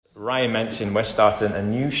Ryan mentioned, we're starting a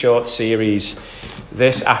new short series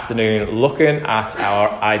this afternoon looking at our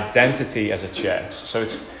identity as a church. So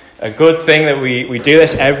it's a good thing that we do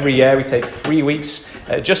this every year. We take 3 weeks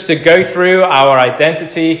just to go through our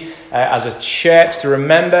identity as a church, to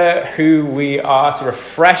remember who we are, to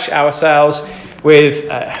refresh ourselves with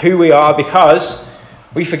who we are, because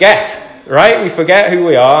we forget, right? We forget who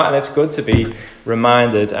we are, and it's good to be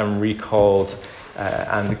reminded and recalled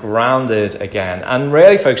and grounded again. And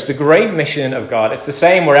really, folks, the great mission of God, it's the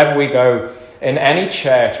same wherever we go in any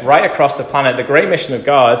church right across the planet. The great mission of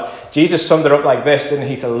God, Jesus summed it up like this, didn't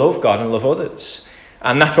he? To love God and love others.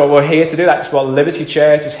 And that's what we're here to do. That's what Liberty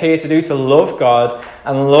Church is here to do, to love God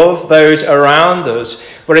and love those around us.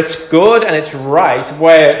 But it's good and it's right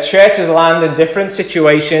where churches land in different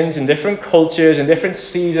situations, in different cultures, in different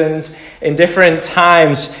seasons, in different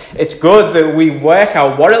times. It's good that we work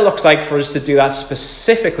out what it looks like for us to do that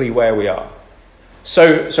specifically where we are.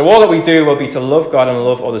 So all that we do will be to love God and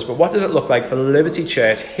love others. But what does it look like for Liberty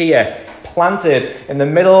Church here, planted in the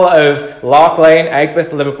middle of Lark Lane,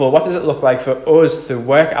 Egbert, Liverpool? What does it look like for us to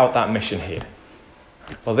work out that mission here?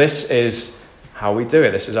 Well, this is how we do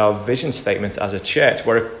it. This is our vision statement as a church.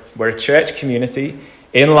 We're a church community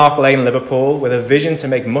in Lark Lane, Liverpool, with a vision to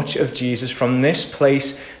make much of Jesus from this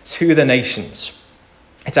place to the nations.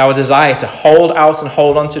 It's our desire to hold out and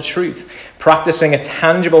hold on to truth, practicing a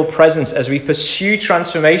tangible presence as we pursue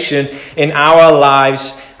transformation in our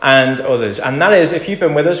lives and others. And that is, if you've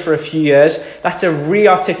been with us for a few years, that's a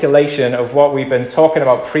re-articulation of what we've been talking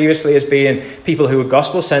about previously as being people who are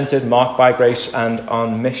gospel-centered, marked by grace, and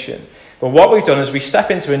on mission. But what we've done is we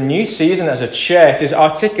step into a new season as a church, is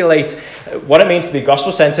articulate what it means to be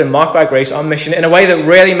gospel-centered, marked by grace, on mission in a way that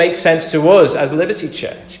really makes sense to us as Liberty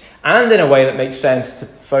Church, and in a way that makes sense to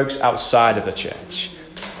folks outside of the church.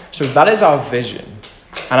 So that is our vision.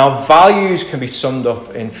 And our values can be summed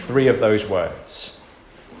up in 3 of those words: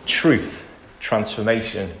 truth,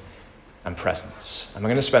 transformation, and presence. And we're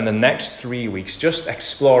going to spend the next 3 weeks just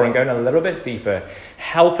exploring, going a little bit deeper,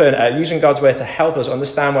 helping, using God's word to help us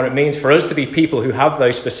understand what it means for us to be people who have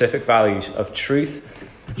those specific values of truth,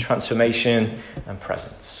 transformation, and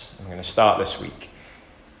presence. I'm going to start this week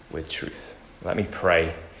with truth. Let me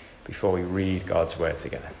pray before we read God's word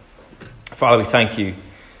together. Father, we thank you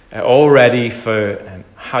already for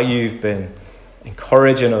how you've been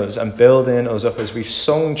encouraging us and building us up as we've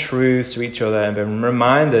sung truth to each other and been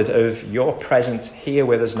reminded of your presence here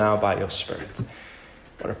with us now by your Spirit.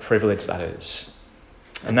 What a privilege that is.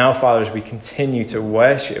 And now, Father, as we continue to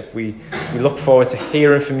worship, we look forward to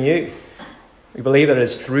hearing from you. We believe that it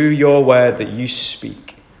is through your word that you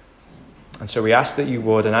speak. And so we ask that you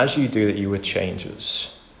would, and as you do, that you would change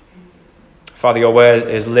us. Father, your word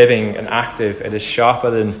is living and active. It is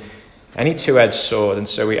sharper than any two-edged sword. And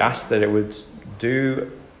so we ask that it would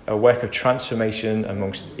do a work of transformation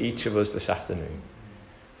amongst each of us this afternoon.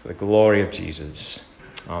 For the glory of Jesus.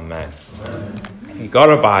 Amen. If you've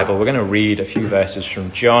got a Bible, we're going to read a few verses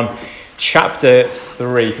from John chapter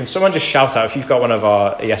 3. Can someone just shout out, if you've got one of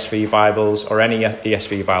our ESV Bibles or any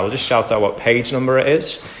ESV Bible, just shout out what page number it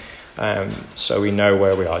is, so we know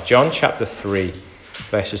where we are. John chapter 3,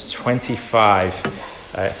 verses 25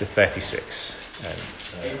 to 36.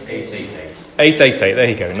 888, there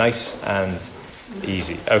you go. Nice and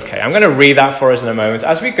easy. Okay, I'm going to read that for us in a moment.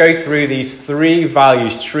 As we go through these 3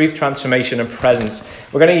 values, truth, transformation, and presence,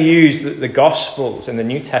 we're going to use the Gospels in the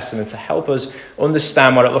New Testament to help us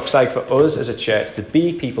understand what it looks like for us as a church to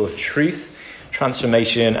be people of truth,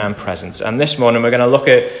 transformation, and presence. And this morning we're going to look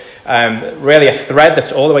at really a thread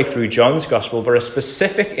that's all the way through John's Gospel, but a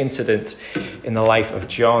specific incident in the life of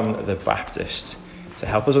John the Baptist to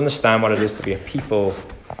help us understand what it is to be a people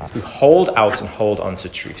who hold out and hold on to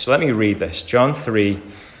truth. So let me read this. John 3,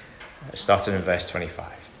 starting in verse 25.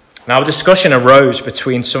 Now a discussion arose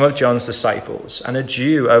between some of John's disciples and a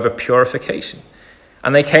Jew over purification.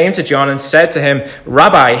 And they came to John and said to him,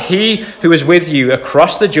 "Rabbi, he who is with you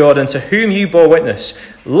across the Jordan, to whom you bore witness,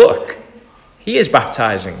 look, he is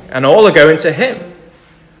baptizing, and all are going to him."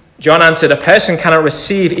 John answered, "A person cannot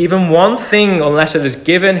receive even one thing unless it is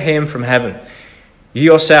given him from heaven. You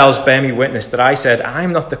yourselves bear me witness that I said, I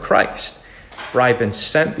am not the Christ, for I have been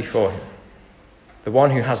sent before him. The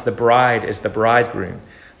one who has the bride is the bridegroom.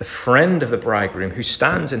 The friend of the bridegroom who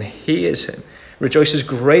stands and hears him rejoices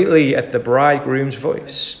greatly at the bridegroom's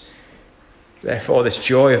voice. Therefore this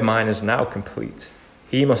joy of mine is now complete.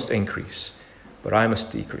 He must increase, but I must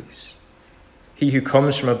decrease. He who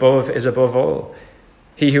comes from above is above all.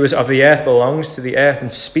 He who is of the earth belongs to the earth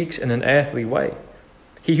and speaks in an earthly way.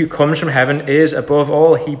 He who comes from heaven is above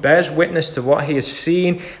all. He bears witness to what he has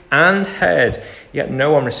seen and heard, yet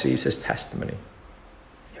no one receives his testimony.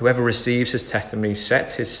 Whoever receives his testimony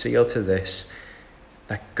sets his seal to this,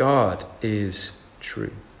 that God is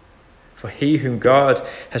true. For he whom God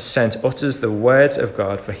has sent utters the words of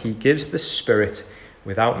God, for he gives the Spirit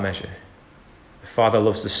without measure. The Father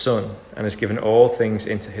loves the Son and has given all things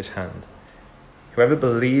into his hand. Whoever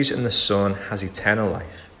believes in the Son has eternal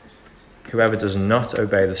life. Whoever does not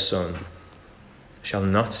obey the Son shall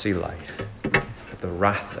not see life, but the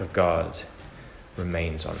wrath of God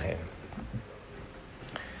remains on him.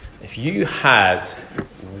 If you had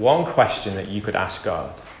one question that you could ask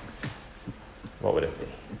God, what would it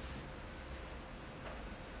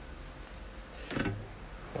be?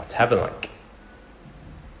 What's heaven like?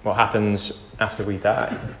 What happens after we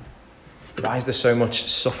die? Why is there so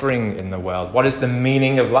much suffering in the world? What is the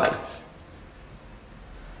meaning of life?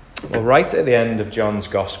 Well, right at the end of John's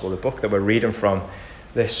Gospel, the book that we're reading from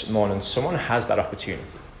this morning, someone has that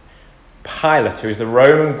opportunity. Pilate, who is the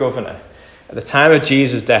Roman governor, at the time of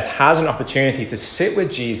Jesus' death, has an opportunity to sit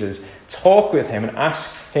with Jesus, talk with him, and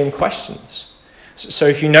ask him questions. So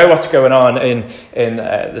if you know what's going on in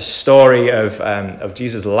the story of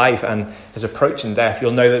Jesus' life and his approaching death,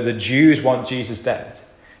 you'll know that the Jews want Jesus dead.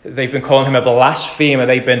 They've been calling him a blasphemer.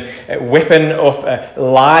 They've been whipping up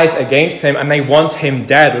lies against him, and they want him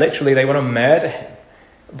dead. Literally, they want to murder him.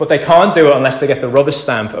 But they can't do it unless they get the rubber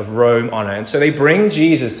stamp of Rome on it. And so they bring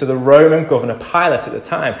Jesus to the Roman governor Pilate at the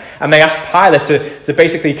time. And they ask Pilate to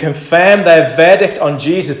basically confirm their verdict on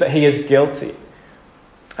Jesus that he is guilty.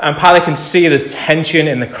 And Pilate can see there's tension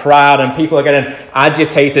in the crowd and people are getting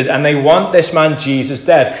agitated and they want this man Jesus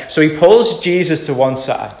dead. So he pulls Jesus to one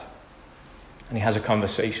side and he has a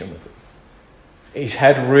conversation with him. He's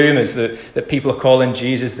heard rumors that people are calling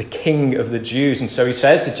Jesus the King of the Jews. And so he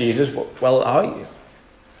says to Jesus, well, are you?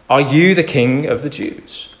 Are you the King of the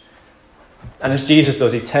Jews? And as Jesus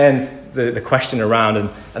does, he turns the question around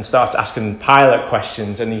and starts asking Pilate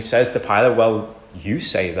questions. And he says to Pilate, well, you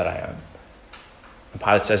say that I am. And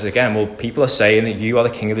Pilate says again, well, people are saying that you are the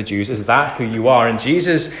King of the Jews. Is that who you are? And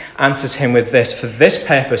Jesus answers him with this: for this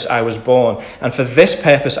purpose I was born, and for this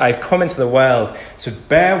purpose I have come into the world, to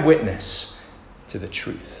bear witness to the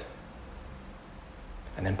truth.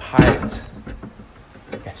 And then Pilate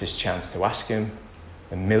gets his chance to ask him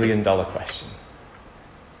the $1 million question.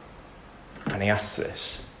 And he asks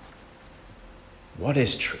this: what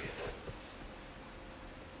is truth?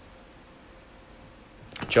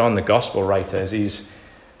 John, the gospel writer, as he's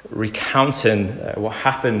recounting what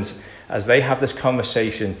happens as they have this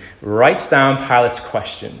conversation, writes down Pilate's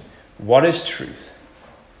question: what is truth?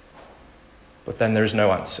 But then there is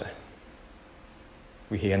no answer.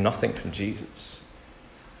 We hear nothing from Jesus.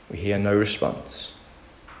 We hear no response.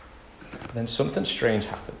 But then something strange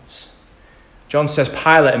happens. John says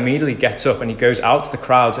Pilate immediately gets up and he goes out to the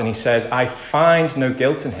crowds and he says, I find no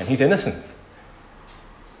guilt in him. He's innocent.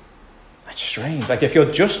 That's strange. Like, if you're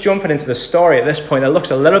just jumping into the story at this point, it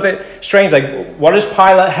looks a little bit strange. Like, what has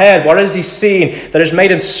Pilate heard? What has he seen that has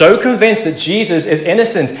made him so convinced that Jesus is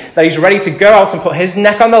innocent that he's ready to go out and put his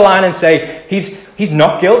neck on the line and say he's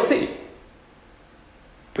not guilty?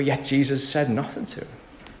 But yet Jesus said nothing to him.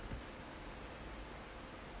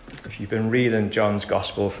 If you've been reading John's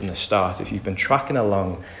gospel from the start, if you've been tracking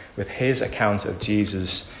along with his account of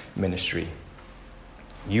Jesus' ministry,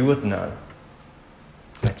 you would know,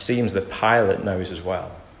 and it seems that Pilate knows as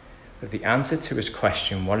well, that the answer to his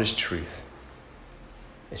question, what is truth,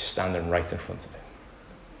 is standing right in front of him.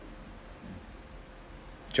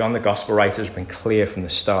 John, the gospel writer, has been clear from the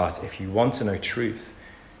start. If you want to know truth,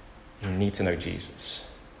 you need to know Jesus.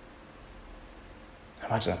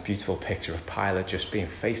 Imagine that beautiful picture of Pilate just being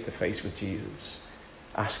face to face with Jesus,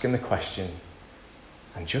 asking the question,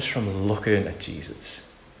 and just from looking at Jesus,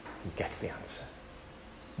 he gets the answer.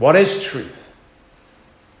 What is truth?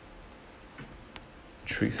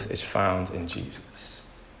 Truth is found in Jesus.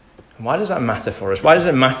 And why does that matter for us? Why does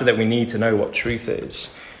it matter that we need to know what truth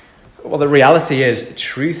is? Well, the reality is,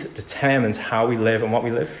 truth determines how we live and what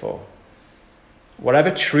we live for.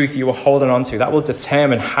 Whatever truth you are holding on to, that will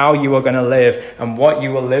determine how you are going to live and what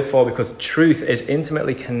you will live for, because truth is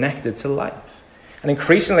intimately connected to life. And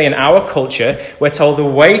increasingly in our culture, we're told the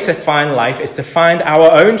way to find life is to find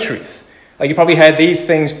our own truth. Like, you probably heard these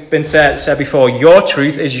things been said before: your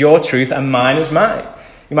truth is your truth and mine is mine.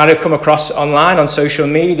 You might have come across online on social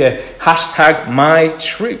media,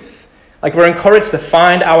 #mytruth. Like, we're encouraged to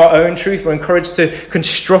find our own truth. We're encouraged to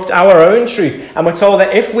construct our own truth. And we're told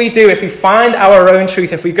that if we find our own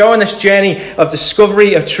truth, if we go on this journey of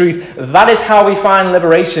discovery of truth, that is how we find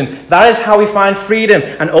liberation. That is how we find freedom.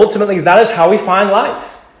 And ultimately, that is how we find life.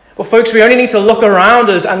 Well, folks, we only need to look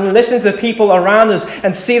around us and listen to the people around us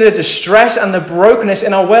and see the distress and the brokenness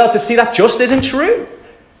in our world to see that just isn't true.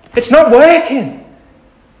 It's not working.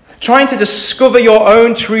 Trying to discover your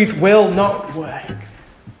own truth will not work.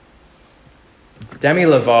 Demi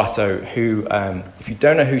Lovato, who, if you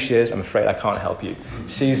don't know who she is, I'm afraid I can't help you.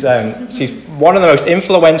 She's one of the most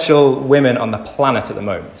influential women on the planet at the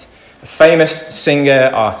moment. A famous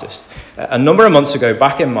singer, artist. A number of months ago,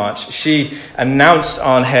 back in March, she announced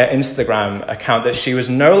on her Instagram account that she was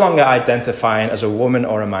no longer identifying as a woman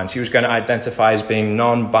or a man. She was going to identify as being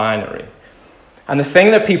non-binary. And the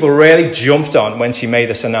thing that people really jumped on when she made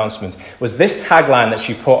this announcement was this tagline that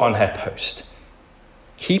she put on her post.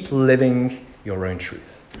 Keep living your own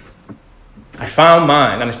truth. I found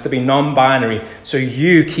mine, and it's to be non-binary, so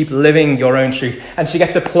you keep living your own truth. And she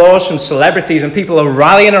gets applause from celebrities, and people are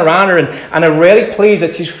rallying around her and are really pleased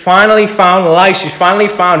that she's finally found life. She's finally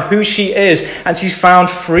found who she is, and she's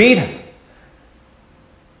found freedom.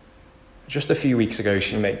 Just a few weeks ago,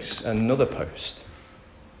 she makes another post.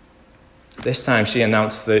 This time, she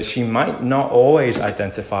announced that she might not always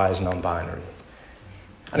identify as non-binary.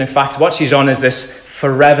 And in fact, what she's on is this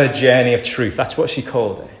forever journey of truth. That's what she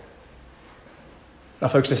called it. Now,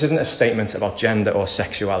 folks, this isn't a statement about gender or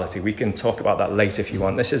sexuality. We can talk about that later if you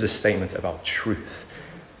want. This is a statement about truth.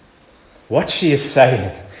 What she is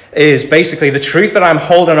saying is basically the truth that I'm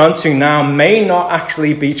holding on to now may not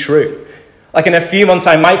actually be true. Like in a few months,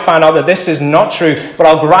 I might find out that this is not true, but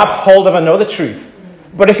I'll grab hold of another truth.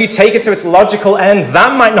 But if you take it to its logical end,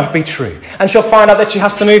 that might not be true. And she'll find out that she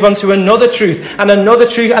has to move on to another truth and another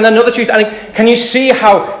truth and another truth. And can you see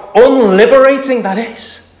how unliberating that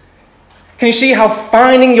is? Can you see how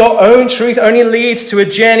finding your own truth only leads to a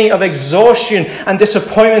journey of exhaustion and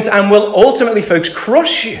disappointment and will ultimately, folks,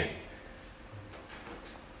 crush you?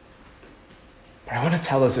 But I want to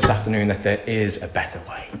tell us this afternoon that there is a better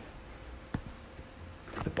way.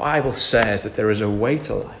 The Bible says that there is a way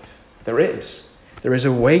to life. There is. There is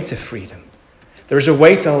a way to freedom. There is a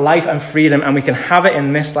way to life and freedom, and we can have it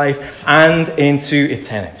in this life and into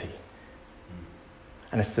eternity.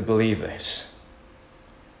 And it's to believe this.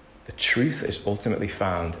 The truth is ultimately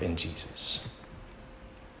found in Jesus.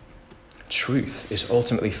 Truth is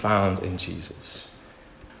ultimately found in Jesus.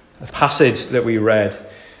 The passage that we read,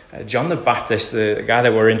 John the Baptist, the guy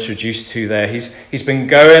that we're introduced to there, he's been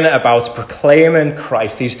going about proclaiming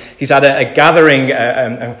Christ. He's had a gathering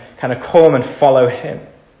and kind of come and follow him.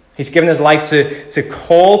 He's given his life to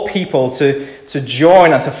call people to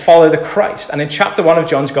join and to follow the Christ. And in chapter 1 of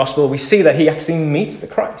John's Gospel, we see that he actually meets the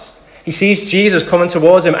Christ. He sees Jesus coming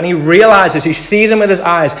towards him, and he sees him with his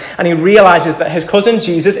eyes, and he realizes that his cousin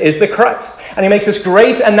Jesus is the Christ. And he makes this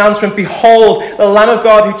great announcement, behold, the Lamb of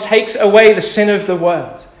God who takes away the sin of the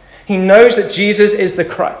world. He knows that Jesus is the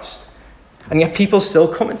Christ, and yet people still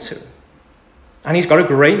coming to him. And he's got a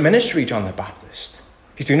great ministry, John the Baptist.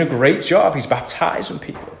 He's doing a great job. He's baptizing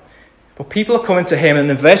people. But people are coming to him, and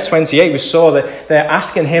in verse 28, we saw that they're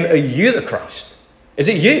asking him, are you the Christ? Is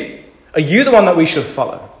it you? Are you the one that we should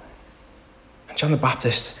follow? And John the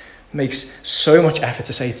Baptist makes so much effort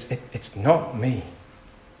to say, it's not me.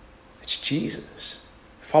 It's Jesus.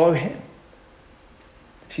 Follow him.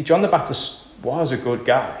 See, John the Baptist was a good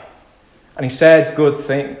guy. And he said good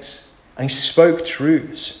things. And he spoke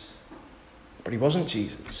truths. But he wasn't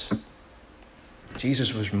Jesus.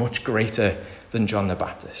 Jesus was much greater than John the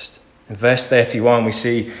Baptist. In verse 31, we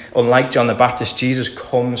see, unlike John the Baptist, Jesus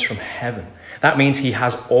comes from heaven. That means he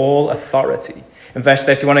has all authority. In verse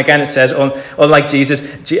 31 again, it says, unlike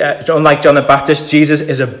John the Baptist, Jesus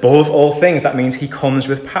is above all things. That means he comes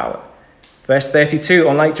with power. Verse 32,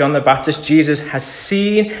 unlike John the Baptist, Jesus has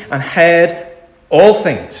seen and heard all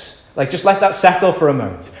things. Just let that settle for a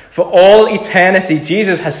moment. For all eternity,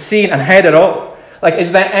 Jesus has seen and heard it all.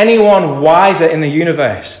 Is there anyone wiser in the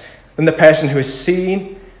universe than the person who has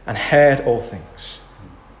seen and heard all things?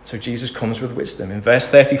 So Jesus comes with wisdom. In verse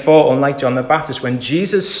 34, unlike John the Baptist, when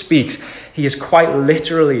Jesus speaks, he is quite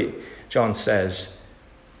literally, John says,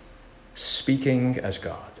 speaking as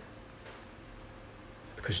God.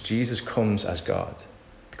 Because Jesus comes as God.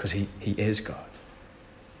 Because he is God.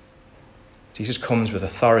 Jesus comes with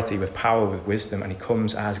authority, with power, with wisdom, and he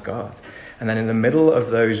comes as God. And then in the middle of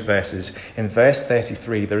those verses, in verse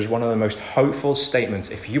 33, there is one of the most hopeful statements.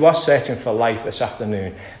 If you are searching for life this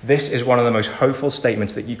afternoon, this is one of the most hopeful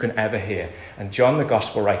statements that you can ever hear. And John, the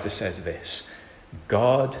gospel writer, says this: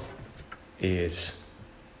 God is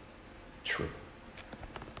true.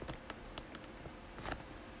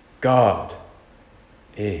 God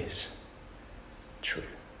is true.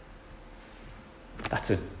 That's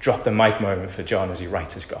a drop the mic moment for John as he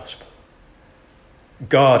writes his gospel.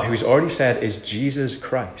 God, who he's already said is Jesus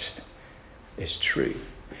Christ, is true.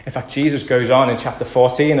 In fact, Jesus goes on in chapter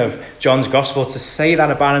 14 of John's Gospel to say that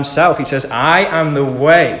about himself. He says, I am the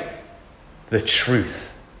way, the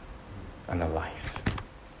truth, and the life.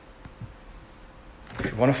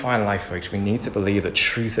 If we want to find life, folks, we need to believe that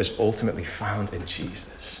truth is ultimately found in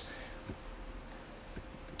Jesus.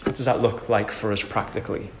 What does that look like for us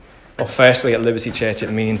practically? Well, firstly, at Liberty Church, it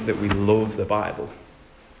means that we love the Bible.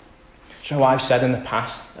 Do you know what I've said in the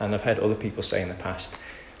past, and I've heard other people say in the past?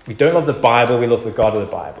 We don't love the Bible, we love the God of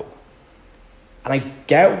the Bible. And I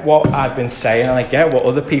get what I've been saying, and I get what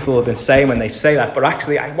other people have been saying when they say that, but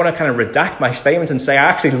actually I want to kind of redact my statement and say I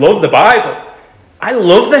actually love the Bible. I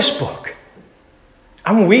love this book.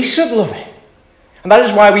 And we should love it. And that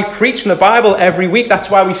is why we preach from the Bible every week. That's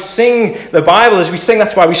why we sing the Bible as we sing.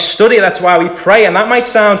 That's why we study. That's why we pray. And that might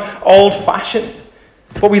sound old-fashioned.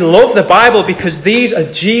 But we love the Bible because these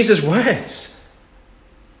are Jesus' words.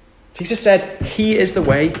 Jesus said, he is the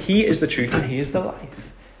way, he is the truth, and he is the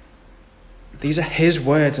life. These are his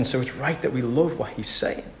words, and so it's right that we love what he's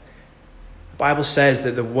saying. The Bible says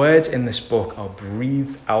that the words in this book are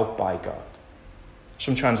breathed out by God.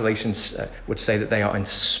 Some translations would say that they are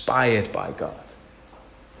inspired by God.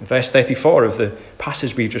 In verse 34 of the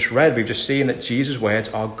passage we've just read, we've just seen that Jesus' words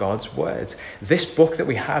are God's words. This book that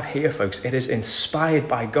we have here, folks, it is inspired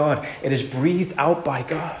by God. It is breathed out by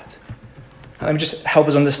God. And let me just help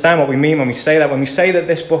us understand what we mean when we say that. When we say that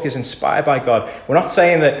this book is inspired by God, we're not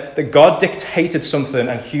saying that God dictated something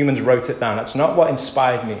and humans wrote it down. That's not what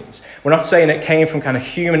inspired means. We're not saying it came from kind of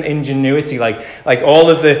human ingenuity, like all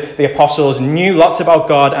of the apostles knew lots about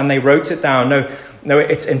God and they wrote it down. No,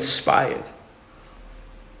 it's inspired.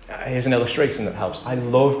 Here's an illustration that helps. I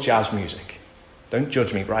love jazz music. Don't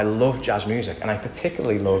judge me, but I love jazz music. And I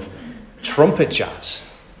particularly love trumpet jazz.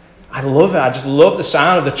 I love it. I just love the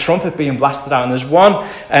sound of the trumpet being blasted out. And there's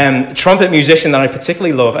one trumpet musician that I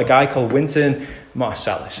particularly love, a guy called Wynton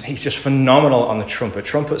Marsalis. He's just phenomenal on the trumpet.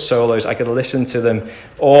 Trumpet solos, I could listen to them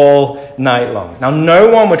all night long. Now, no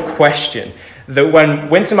one would question that when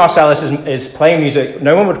Wynton Marsalis is playing music,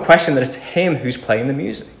 no one would question that it's him who's playing the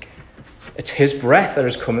music. It's his breath that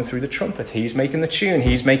is coming through the trumpet. He's making the tune.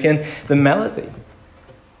 He's making the melody.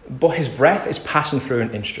 But his breath is passing through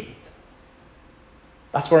an instrument.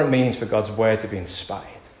 That's what it means for God's word to be inspired.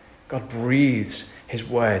 God breathes his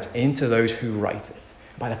words into those who write it.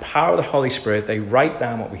 By the power of the Holy Spirit, they write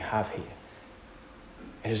down what we have here.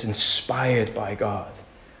 It is inspired by God,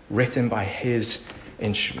 written by his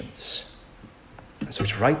instruments. And so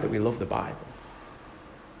it's right that we love the Bible.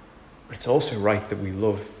 But it's also right that we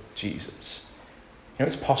love Jesus. You know,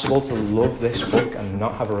 it's possible to love this book and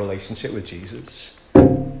not have a relationship with Jesus.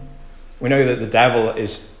 We know that the devil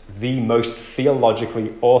is the most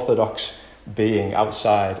theologically orthodox being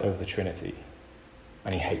outside of the Trinity,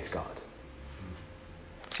 and he hates God.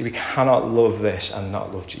 See, we cannot love this and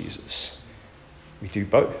not love Jesus. We do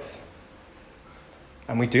both.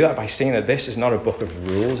 And we do that by seeing that this is not a book of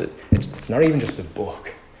rules. It's not even just a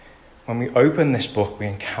book. When we open this book, we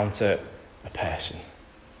encounter a person.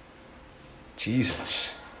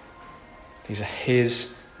 Jesus. These are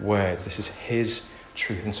his words. This is his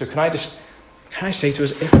truth. And so can I say to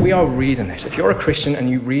us, if we are reading this, if you're a Christian and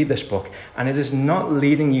you read this book and it is not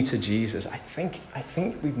leading you to Jesus, I think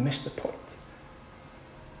we've missed the point.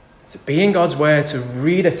 To be in God's word, to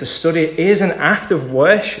read it, to study it is an act of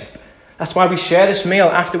worship. That's why we share this meal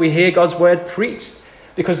after we hear God's word preached.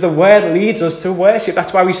 Because the word leads us to worship.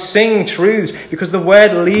 That's why we sing truths, because the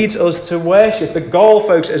word leads us to worship. The goal,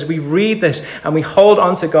 folks, as we read this and we hold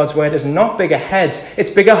on to God's word is not bigger heads,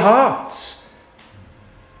 it's bigger hearts.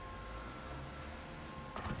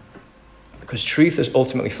 Because truth is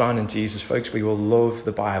ultimately found in Jesus, folks. We will love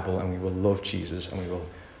the Bible and we will love Jesus and we will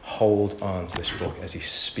hold on to this book as he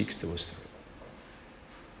speaks to us through it.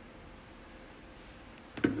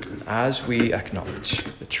 As we acknowledge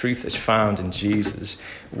the truth is found in Jesus,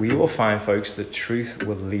 we will find, folks, that truth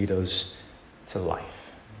will lead us to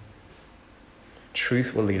life.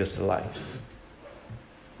 Truth will lead us to life.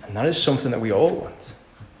 And that is something that we all want.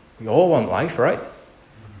 We all want life, right?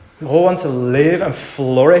 We all want to live and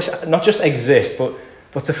flourish, not just exist,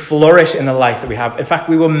 but to flourish in the life that we have. In fact,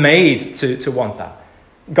 we were made to want that.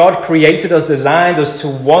 God created us, designed us to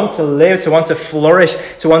want to live, to want to flourish,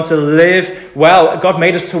 to want to live well. God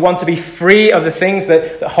made us to want to be free of the things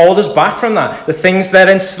that hold us back from that, the things that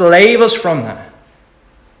enslave us from that.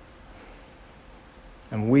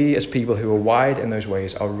 And we, as people who are wired in those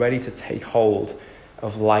ways, are ready to take hold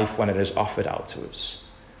of life when it is offered out to us.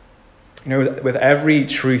 You know, with every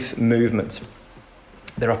truth movement,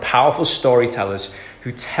 There are powerful storytellers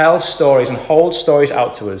who tell stories and hold stories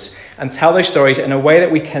out to us and tell those stories in a way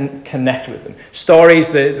that we can connect with them. Stories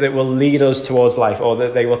that will lead us towards life, or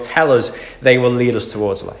that they will tell us they will lead us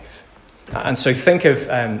towards life. And so think of,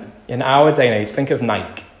 in our day and age, think of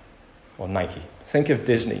Nike. Think of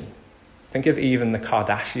Disney. Think of even the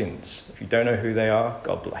Kardashians. If you don't know who they are,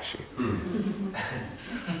 God bless you.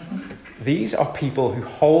 These are people who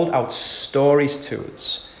hold out stories to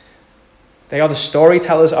us. They are the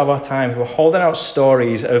storytellers of our time who are holding out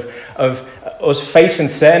stories of us facing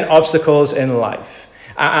certain obstacles in life.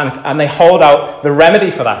 And they hold out the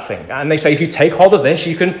remedy for that thing. And they say, if you take hold of this,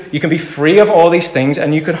 you can be free of all these things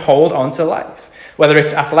and you can hold on to life. Whether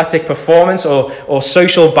it's athletic performance or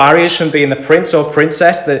social barriers from being the prince or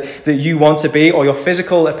princess that you want to be, or your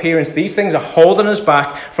physical appearance, these things are holding us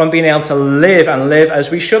back from being able to live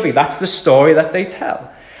as we should be. That's the story that they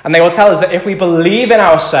tell. And they will tell us that if we believe in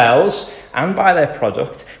ourselves and by their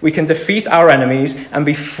product, we can defeat our enemies and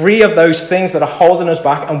be free of those things that are holding us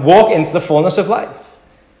back and walk into the fullness of life.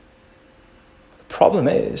 The problem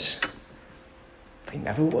is, they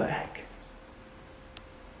never work.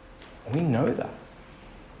 And we know that.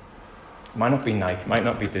 It might not be Nike, might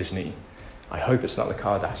not be Disney. I hope it's not the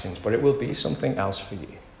Kardashians, but it will be something else for you.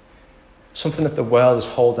 Something that the world is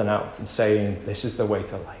holding out and saying, this is the way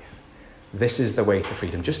to life. This is the way to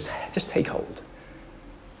freedom. Just take hold.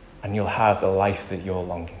 And you'll have the life that you're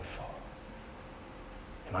longing for.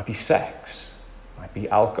 It might be sex. It might be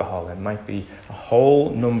alcohol. It might be a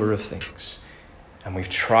whole number of things. And we've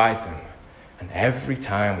tried them. And every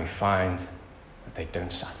time we find that they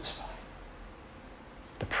don't satisfy.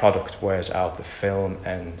 The product wears out. The film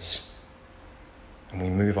ends. And we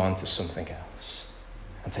move on to something else.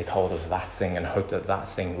 And take hold of that thing and hope that that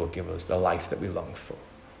thing will give us the life that we long for.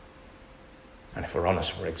 And if we're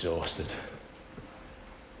honest, we're exhausted.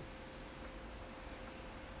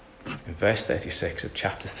 In verse 36 of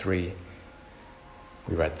chapter 3,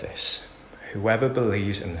 we read this. Whoever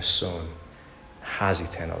believes in the Son has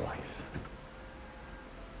eternal life.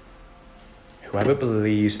 Whoever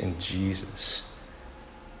believes in Jesus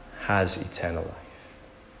has eternal life.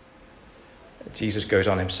 Jesus goes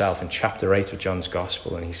on himself in chapter 8 of John's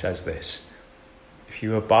Gospel, and he says this. If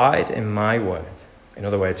you abide in my word, in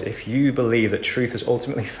other words, if you believe that truth is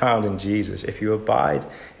ultimately found in Jesus, if you abide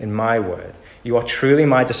in my word, you are truly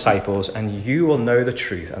my disciples, and you will know the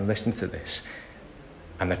truth. And listen to this.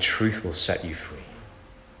 And the truth will set you free.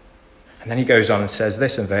 And then he goes on and says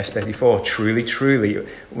this in verse 34. Truly, truly.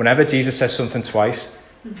 Whenever Jesus says something twice,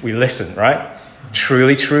 we listen, right?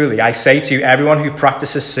 Truly, truly, I say to you, everyone who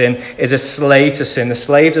practices sin is a slave to sin. The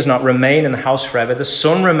slave does not remain in the house forever. The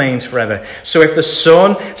Son remains forever. So if the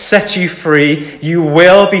Son sets you free, you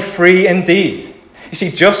will be free indeed. You see,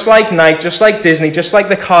 just like Nike, just like Disney, just like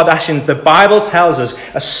the Kardashians, the Bible tells us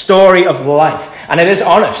a story of life. And it is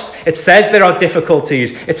honest. It says there are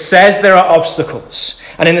difficulties. It says there are obstacles.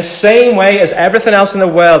 And in the same way as everything else in the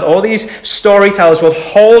world, all these storytellers will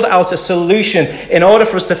hold out a solution in order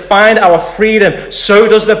for us to find our freedom. So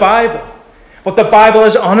does the Bible. But the Bible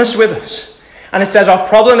is honest with us. And it says our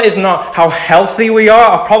problem is not how healthy we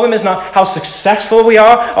are. Our problem is not how successful we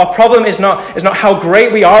are. Our problem is not how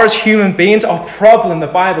great we are as human beings. Our problem, the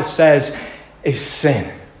Bible says, is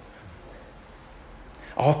sin.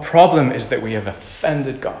 Our problem is that we have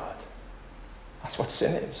offended God. That's what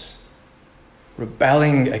sin is.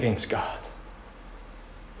 Rebelling against God.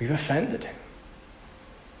 We've offended him.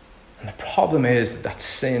 And the problem is that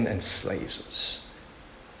sin enslaves us.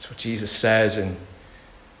 That's what Jesus says in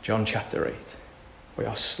John chapter 8. We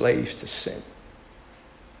are slaves to sin.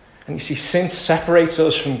 And you see, sin separates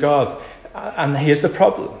us from God. And here's the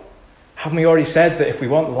problem. Haven't we already said that if we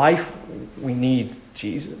want life, we need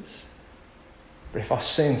Jesus? But if our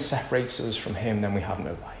sin separates us from him, then we have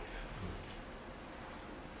no life.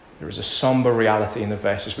 There is a somber reality in the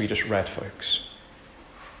verses we just read, folks.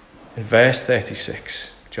 In verse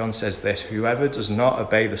 36, John says this, whoever does not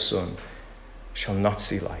obey the Son shall not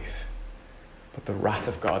see life, but the wrath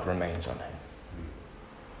of God remains on him.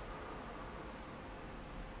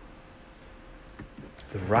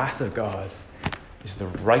 The wrath of God is the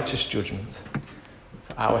righteous judgment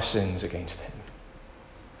for our sins against him.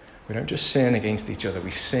 We don't just sin against each other,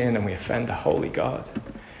 we sin and we offend a holy God.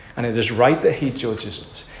 And it is right that he judges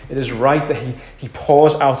us. It is right that he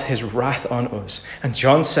pours out his wrath on us. And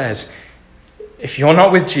John says, if you're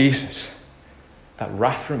not with Jesus, that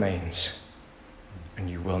wrath remains and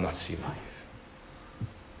you will not see life.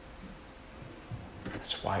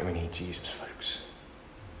 That's why we need Jesus, folks.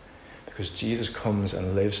 Because Jesus comes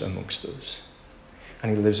and lives amongst us.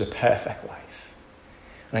 And he lives a perfect life.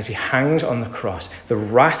 And as he hangs on the cross, the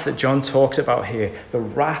wrath that John talks about here, the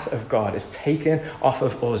wrath of God, is taken off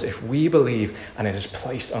of us if we believe, and it is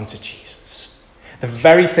placed onto Jesus. The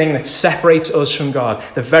very thing that separates us from God,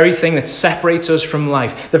 the very thing that separates us from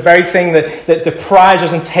life, the very thing that deprives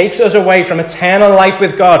us and takes us away from eternal life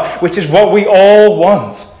with God, which is what we all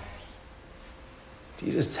want.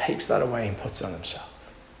 Jesus takes that away and puts it on himself.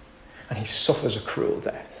 And he suffers a cruel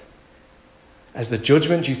death as the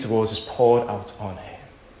judgment due towards us is poured out on him.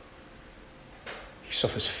 He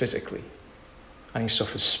suffers physically and he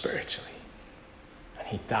suffers spiritually, and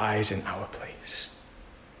he dies in our place.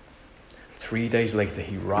 3 days later,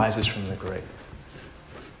 he rises from the grave.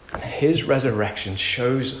 And his resurrection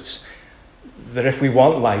shows us that if we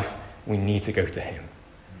want life, we need to go to him.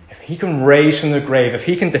 If he can raise from the grave, if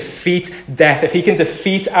he can defeat death, if he can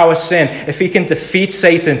defeat our sin, if he can defeat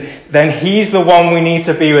Satan, then he's the one we need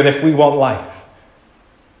to be with if we want life.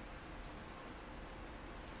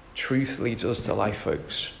 Truth leads us to life,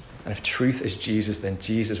 folks. And if truth is Jesus, then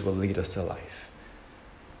Jesus will lead us to life.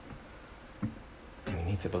 And we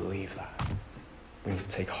need to believe that. We need to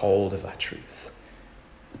take hold of that truth.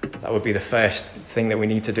 That would be the first thing that we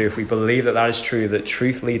need to do. If we believe that that is true, that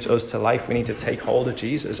truth leads us to life, we need to take hold of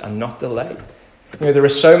Jesus and not delay. There are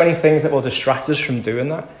so many things that will distract us from doing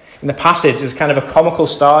that. In the passage, there's kind of a comical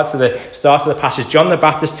start to the passage. John the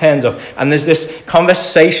Baptist turns up, and there's this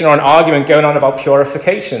conversation or an argument going on about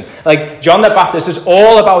purification. Like, John the Baptist is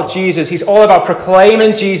all about Jesus. He's all about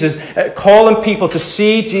proclaiming Jesus, calling people to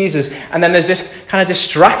see Jesus. And then there's this kind of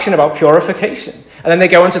distraction about purification. And then they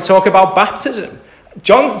go on to talk about baptism.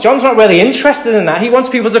 John's not really interested in that. He wants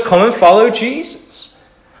people to come and follow Jesus.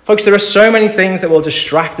 Folks, there are so many things that will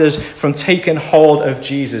distract us from taking hold of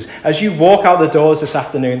Jesus. As you walk out the doors this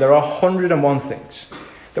afternoon, there are 101 things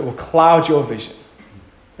that will cloud your vision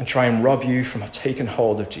and try and rob you from taking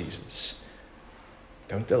hold of Jesus.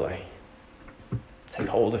 Don't delay. Take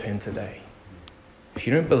hold of him today. If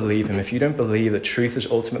you don't believe him, if you don't believe that truth is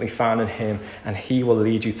ultimately found in him and he will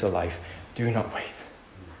lead you to life, do not wait.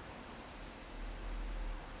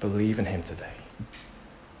 Believe in him today.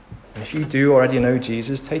 And if you do already know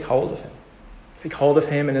Jesus, take hold of him. Take hold of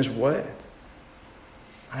him in his word.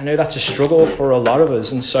 I know that's a struggle for a lot of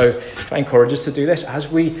us, and so I encourage us to do this. As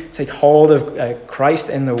we take hold of Christ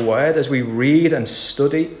in the word, as we read and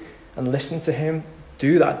study and listen to him,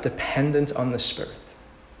 do that dependent on the Spirit.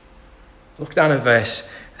 Look down at verse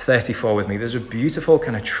 34 with me. There's a beautiful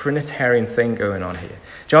kind of Trinitarian thing going on here.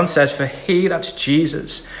 John says, "For he," that's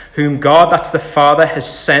Jesus, "whom God," that's the Father, has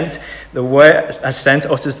sent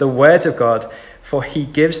utters the words of God, for he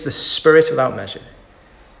gives the Spirit without measure."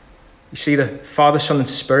 You see the Father, Son, and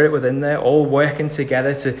Spirit within there, all working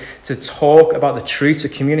together to talk about the truth, to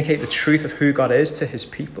communicate the truth of who God is to his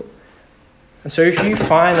people. And so if you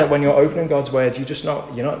find that when you're opening God's word,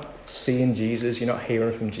 you're not seeing Jesus, you're not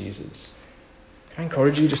hearing from Jesus, I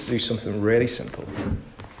encourage you just to do something really simple.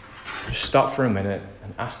 Just stop for a minute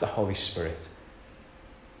and ask the Holy Spirit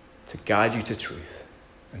to guide you to truth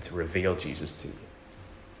and to reveal Jesus to you.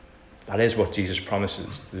 That is what Jesus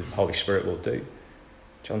promises the Holy Spirit will do.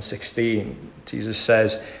 John 16, Jesus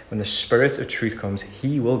says, when the Spirit of truth comes,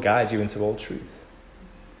 he will guide you into all truth.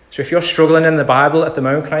 So if you're struggling in the Bible at the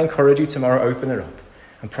moment, can I encourage you tomorrow, open it up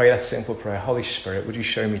and pray that simple prayer. Holy Spirit, would you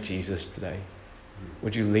show me Jesus today?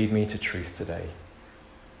 Would you lead me to truth today?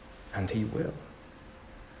 And he will.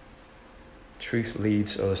 Truth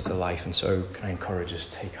leads us to life, and so can I encourage us,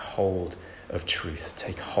 take hold of truth.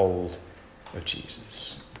 Take hold of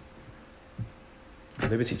Jesus.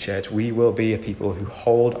 Liberty Church, we will be a people who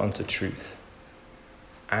hold onto truth,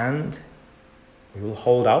 and we will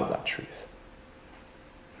hold out that truth.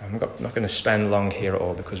 I'm not going to spend long here at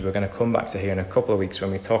all, because we're going to come back to here in a couple of weeks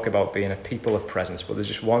when we talk about being a people of presence. But there's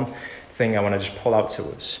just one thing I want to just pull out to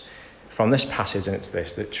us from this passage, and it's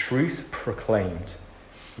this: that truth proclaimed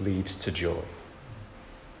leads to joy.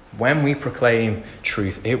 When we proclaim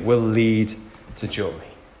truth, it will lead to joy.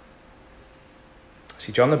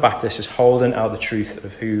 See, John the Baptist is holding out the truth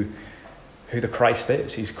of who the Christ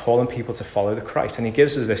is. He's calling people to follow the Christ. And he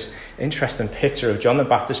gives us this interesting picture of John the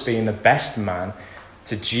Baptist being the best man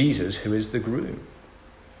to Jesus, who is the groom.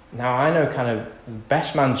 Now, I know kind of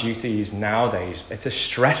best man duties nowadays, it's a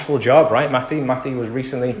stressful job, right, Matty? Matty was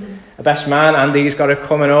recently a best man. Andy's got it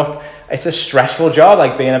coming up. It's a stressful job,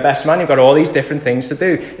 like being a best man. You've got all these different things to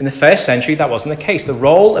do. In the first century, that wasn't the case. The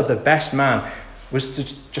role of the best man was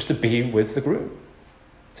just to be with the groom,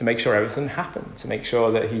 to make sure everything happened, to make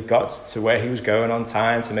sure that he got to where he was going on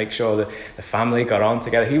time, to make sure that the family got on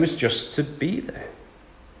together. He was just to be there.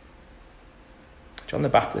 John the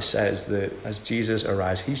Baptist says that as Jesus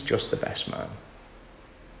arrives, he's just the best man.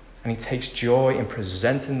 And he takes joy in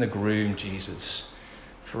presenting the groom, Jesus,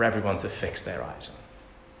 for everyone to fix their eyes on.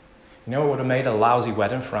 You know what would have made a lousy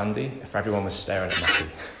wedding for Andy? If everyone was staring at Matthew.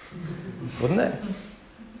 Wouldn't it?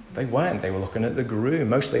 They weren't. They were looking at the groom,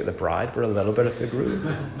 mostly at the bride, but a little bit at the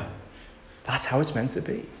groom. That's how it's meant to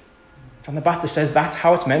be. John the Baptist says that's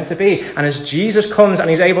how it's meant to be. And as Jesus comes and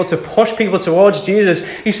he's able to push people towards Jesus,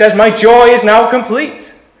 he says, my joy is now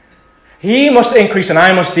complete. He must increase and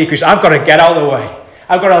I must decrease. I've got to get out of the way.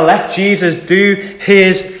 I've got to let Jesus do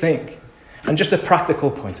his thing. And just a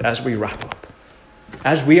practical point as we wrap up.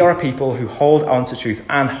 As we are a people who hold on to truth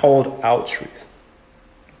and hold out truth.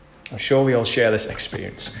 I'm sure we all share this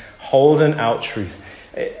experience. Holding out truth.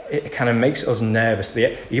 It kind of makes us nervous.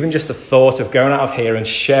 Even just the thought of going out of here and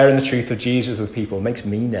sharing the truth of Jesus with people makes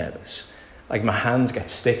me nervous. Like my hands get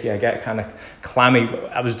sticky, I get kind of clammy.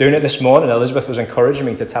 I was doing it this morning. Elizabeth was encouraging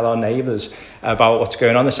me to tell our neighbours about what's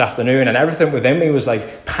going on this afternoon, and everything within me was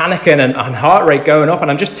like panicking and heart rate going up,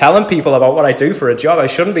 and I'm just telling people about what I do for a job. I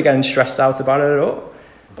shouldn't be getting stressed out about it at all,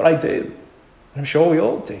 but I do. And I'm sure we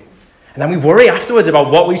all do. And then we worry afterwards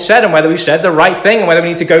about what we said and whether we said the right thing and whether we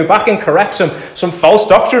need to go back and correct some false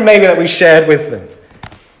doctrine maybe that we shared with them.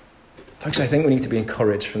 Folks, I think we need to be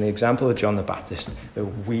encouraged from the example of John the Baptist that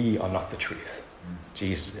we are not the truth.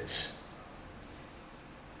 Jesus is.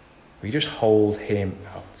 We just hold him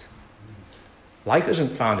out. Life isn't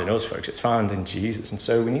found in us, folks. It's found in Jesus. And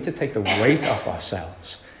so we need to take the weight off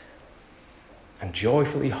ourselves and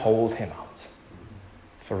joyfully hold him out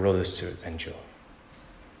for others to enjoy.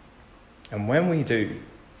 And when we do,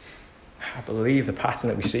 I believe the pattern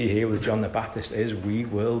that we see here with John the Baptist is we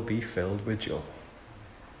will be filled with joy.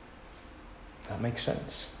 That makes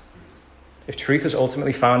sense. If truth is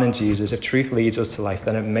ultimately found in Jesus, if truth leads us to life,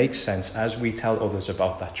 then it makes sense as we tell others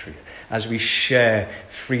about that truth, as we share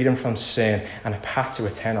freedom from sin and a path to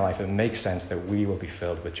eternal life, it makes sense that we will be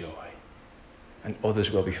filled with joy. And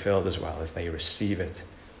others will be filled as well as they receive it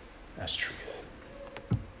as truth.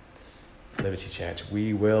 Liberty Church,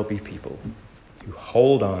 we will be people who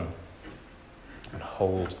hold on and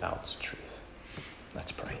hold out truth.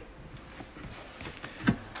 Let's pray.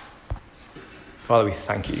 Father, we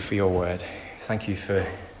thank you for your word. Thank you for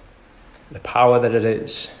the power that it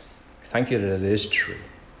is. Thank you that it is true.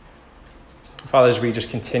 Father, as we just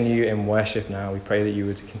continue in worship now, we pray that you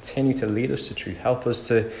would continue to lead us to truth. Help us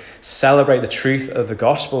to celebrate the truth of the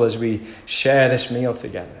gospel as we share this meal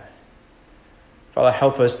together. Father,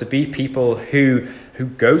 help us to be people who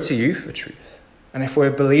go to you for truth. And if we're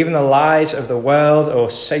believing the lies of the world or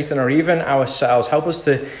Satan or even ourselves, help us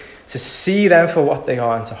to see them for what they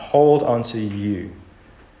are and to hold on to you.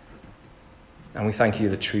 And we thank you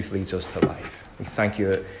that truth leads us to life. We thank you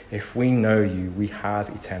that if we know you, we have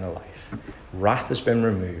eternal life. Wrath has been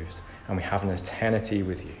removed and we have an eternity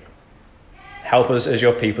with you. Help us as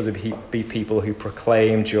your people to be people who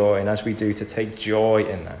proclaim joy, and as we do, to take joy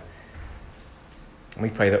in that. And we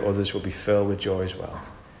pray that others will be filled with joy as well,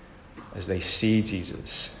 as they see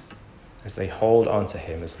Jesus, as they hold on to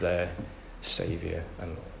him as their Saviour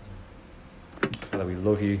and Lord. Father, we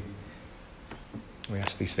love you. We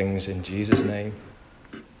ask these things in Jesus' name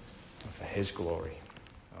and for his glory.